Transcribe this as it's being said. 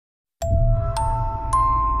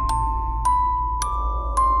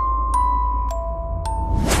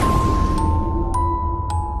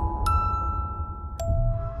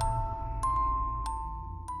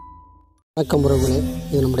வணக்கம் உறவுகளே,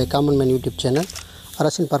 இது நம்முடைய காமன் மேன் யூடியூப் சேனல்.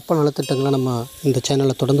 அரசின் பற்பல நலத்திட்டங்களை நம்ம இந்த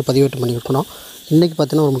சேனலில் தொடர்ந்து பதிவேற்றம் பண்ணியிருக்கணும். இன்றைக்கி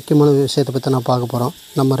பார்த்தீங்கன்னா ஒரு முக்கியமான விஷயத்தை பற்றி நான் பார்க்க போகிறோம்.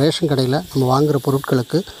 நம்ம ரேஷன் கடையில் நம்ம வாங்குகிற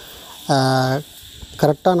பொருட்களுக்கு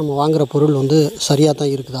கரெக்டாக நம்ம வாங்குகிற பொருள் வந்து சரியாக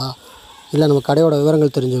தான் இருக்குதா, இல்லை நம்ம கடையோட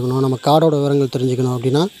விவரங்கள் தெரிஞ்சுக்கணும், நம்ம கார்டோட விவரங்கள் தெரிஞ்சுக்கணும்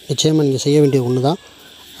அப்படின்னா நிச்சயமாக நீங்கள் செய்ய வேண்டிய ஒன்று தான்.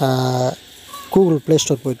 கூகுள் ப்ளே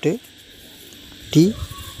ஸ்டோர் போய்ட்டு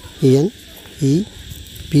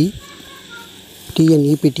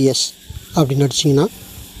TNEPTS அப்படின்னு அடிச்சிங்கன்னா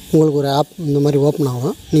உங்களுக்கு ஒரு ஆப் இந்த மாதிரி ஓப்பன்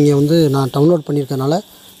ஆகும். நீங்கள் வந்து நான் டவுன்லோட் பண்ணியிருக்கனால,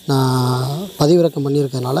 நான் பதிவிறக்கம்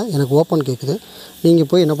பண்ணியிருக்கனால எனக்கு ஓப்பன் கேட்குது. நீங்கள்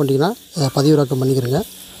போய் என்ன பண்ணுறீங்கன்னா பதிவிறக்கம் பண்ணிக்கிறீங்க.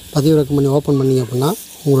 பதிவிறக்கம் பண்ணி ஓப்பன் பண்ணிங்க அப்படின்னா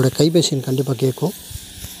உங்களுடைய கைபேசியின் கண்டிப்பாக கேட்கும்.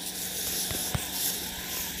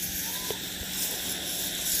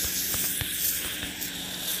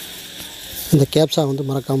 இந்த கேப்ஸா வந்து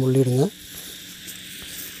மறக்காமல் உள்ளிடுங்க.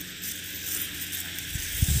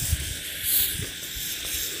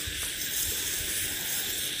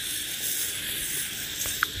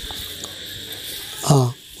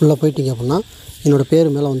 உள்ளே போயிட்டீங்க அப்படின்னா என்னோடய பேர்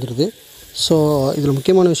மேலே வந்துடுது. ஸோ இதில்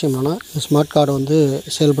முக்கியமான விஷயம் என்னென்னா, ஸ்மார்ட் கார்டை வந்து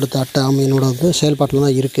செயல்படுத்த அட்டை என்னோட வந்து செயல்பாட்டில்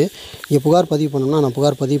தான் இருக்குது. இங்கே புகார் பதிவு பண்ணணும்னா நான்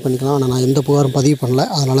புகார் பதிவு பண்ணிக்கலாம். ஆனால் நான் எந்த புகாரும் பதிவு பண்ணல,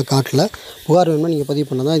 அதனால் காட்டல. புகார் வேணும்னா நீங்கள் பதிவு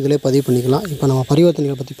பண்ண தான் இதிலே பதிவு பண்ணிக்கலாம். இப்போ நம்ம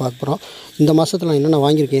பரிவர்த்தனைகளை பற்றி பார்க்க போகிறோம். இந்த மாதத்தில் நான் என்னென்ன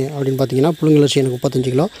வாங்கியிருக்கேன் அப்படின்னு பார்த்தீங்கன்னா, புழுங்கலரிசி எனக்கு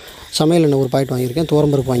 35 கிலோ, சமையல் எண்ணெய் ஒரு பாக்கெட் வாங்கியிருக்கேன்,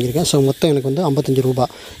 துவரம்பருப்பு வாங்கியிருக்கேன். ஸோ மொத்தம் எனக்கு வந்து 55 ரூபா.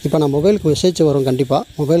 இப்போ நான் மொபைலுக்கு மெசேஜ் வரும். கண்டிப்பாக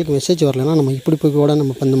மொபைலுக்கு மெசேஜ் வரலைன்னா நம்ம இப்படி போய் கூட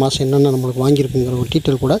நம்ம இந்த மாதம் என்னென்ன நம்மளுக்கு வாங்கியிருக்குங்கிற ஒரு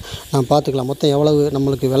டீட்டெயில் கூட நான் பார்த்துக்கலாம். மொத்தம் எவ்வளவு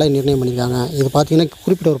நம்மளுக்கு விலை நிர்ணயம் பண்ணியிருக்காங்க. இது பார்த்திங்கன்னா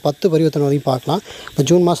குறிப்பிட்ட ஒரு 10 பரிவர்த்தனை வரைக்கும் பார்க்கலாம். இப்போ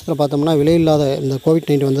ஜூன் மாதத்தில் பார்த்தோம்னா விலையில்லாத இந்த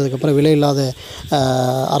கோவிட்-19 வந்ததுக்கப்புறம் விலையில்லாத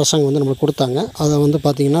அரசாங்கம் வந்து நம்மளுக்கு கொடுத்தாங்க. அதை வந்து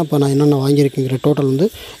பார்த்திங்கன்னா இப்போ நான் என்னென்ன வாங்கியிருக்கேங்கிற டோட்டல் வந்து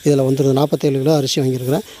இதில் வந்துடுது. 47 கிலோ அரிசி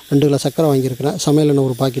வாங்கியிருக்கிறேன், 2 கிலோ சர்க்கரை வாங்கியிருக்கிறேன், சமையல் எண்ணெய்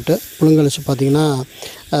ஒரு பாக்கெட்டு, புழுங்கலரிசி பார்த்திங்கன்னா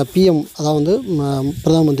பிஎம் அதாவது வந்து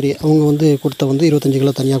பிரதம மந்திரி அவங்க வந்து கொடுத்த வந்து 25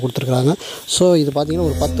 கிலோ தனியாக கொடுத்துருக்குறாங்க. ஸோ இது பார்த்திங்கன்னா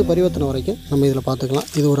ஒரு 10 பரிவர்த்தனை வரைக்கும் நம்ம இதில் பார்த்துக்கலாம்.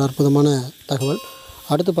 இது ஒரு அற்புதமான தகவல்.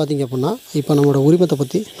 அடுத்து பார்த்திங்க அப்படின்னா, இப்போ நம்மளோட உரிமத்தை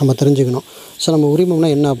பற்றி நம்ம தெரிஞ்சுக்கணும். ஸோ நம்ம உரிமம்னா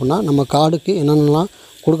என்ன அப்படின்னா, நம்ம கார்டுக்கு என்னென்னலாம்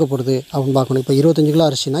கொடுக்கப்படுது அப்படின்னு பார்க்கணும். இப்போ 25 கிலோ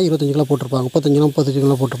அரிசினா 25 கிலோ போட்டிருப்பாங்க, 35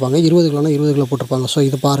 கிலோ போட்டிருப்பாங்க, 20 கிலோனா 20 கிலோ போட்டிருப்பாங்க. ஸோ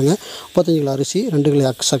இது பாருங்கள், 35 கிலோ அரிசி, 2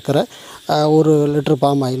 கிலோ சர்க்கரை, 1 லிட்டர்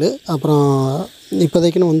பாம் ஆயில், அப்புறம்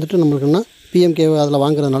இப்போதைக்குன்னு வந்துட்டு நம்மளுக்குன்னா பிஎம்கே அதில்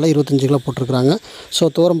வாங்குறதுனால 25 கிலோ போட்டிருக்குறாங்க. ஸோ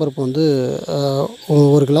துவரம்பருப்பு வந்து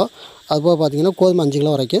 1 கிலோ, அதுபோக பார்த்திங்கன்னா கோதுமை 5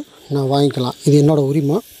 கிலோ வரைக்கும் நான் வாங்கிக்கலாம். இது என்னோடய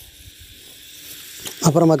உரிமை.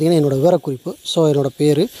 அப்புறம் பார்த்திங்கன்னா என்னோடய விவரக்குறிப்பு. ஸோ என்னோடய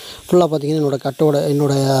பேர் ஃபுல்லாக பார்த்திங்கன்னா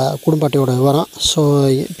என்னோடய குடும்ப அட்டையோட விவரம். ஸோ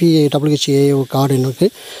PWHA கார்டு எனக்கு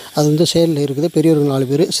அது வந்து சேலில் இருக்குது. பெரியவர்கள் 4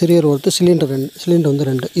 பேர், சிறியவர் ஒருத்தர், சிலிண்டர் வந்து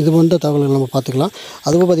 2. இது வந்து தகவல்கள் நம்ம பார்த்துக்கலாம்.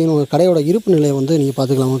 அதுவும் பார்த்திங்கன்னா உங்கள் கடையோட இருப்பு நிலையை வந்து நீங்கள்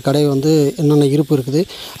பார்த்துக்கலாம். உங்கள் கடை வந்து என்னென்ன இருப்பு இருக்குது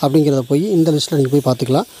அப்படிங்கிறத போய் இந்த லிஸ்ட்டில் நீங்கள் போய்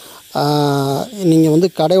பார்த்துக்கலாம். நீங்கள் வந்து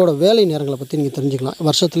கடையோட வேலை நேரங்களை பற்றி நீங்கள் தெரிஞ்சுக்கலாம்.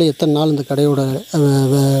 வருஷத்தில் எத்தனை நாள் இந்த கடையோட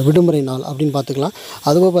விடுமுறை நாள் அப்படின்னு பார்த்துக்கலாம்.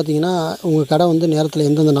 அதுவும் பார்த்திங்கன்னா உங்கள் கடை வந்து நேரத்தில்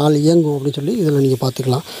எந்தெந்த நாள் இயங்கும் அப்படின்னு சொல்லி இதில் நீங்கள்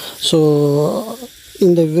பார்த்துக்கலாம். ஸோ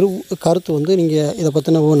இந்த கருத்து வந்து நீங்கள் இதை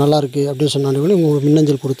பற்றின நல்லாயிருக்கு அப்படின்னு சொன்னாலே உங்களுக்கு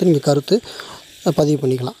மின்னஞ்சல் கொடுத்து நீங்கள் கருத்து பதிவு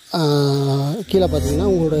பண்ணிக்கலாம். கீழே பார்த்தீங்கன்னா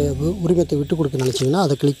உங்களுடைய உரிமத்தை விட்டு கொடுக்க நினச்சிங்கன்னா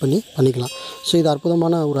அதை கிளிக் பண்ணிக்கலாம். ஸோ இது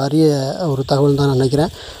அற்புதமான ஒரு அரிய ஒரு தகவல் தான் நான்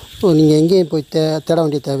நினைக்கிறேன். நீங்கள் எங்கேயும் போய் தேட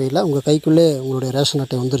வேண்டிய தேவையில்லை. உங்கள் கைக்குள்ளே உங்களுடைய ரேஷன்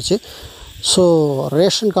அட்டை வந்துருச்சு. So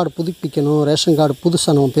ration card புதுப்பிக்கணும், ration card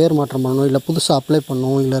புதுசாக நம்ம பேர் மாற்றம் பண்ணணும், இல்லை புதுசாக அப்ளை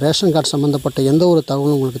பண்ணணும், இல்லை ரேஷன் கார்டு சம்மந்தப்பட்ட எந்த ஒரு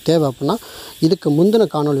தகவலும் உங்களுக்கு தேவை அப்படின்னா இதுக்கு முந்தின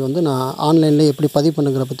காணொலி வந்து நான் ஆன்லைனில் எப்படி பதிவு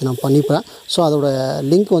பண்ணுங்கிற பற்றி நான் பண்ணிப்பேன். ஸோ அதோடய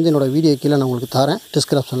லிங்க் வந்து என்னோடய வீடியோ கீழே நான் உங்களுக்கு தரேன்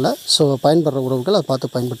டிஸ்கிரிப்ஷனில். ஸோ பயன்படுற உறவுகள் அதை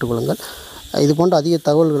பார்த்து பயன்பட்டுக் கொள்ளுங்கள். இது போன்ற அதிக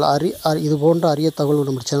தகவல்கள் அரிய தகவல்கள்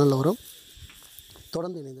நம்ம சேனலில் வரும்.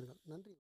 தொடர்ந்து இணைந்தீர்கள். நன்றி.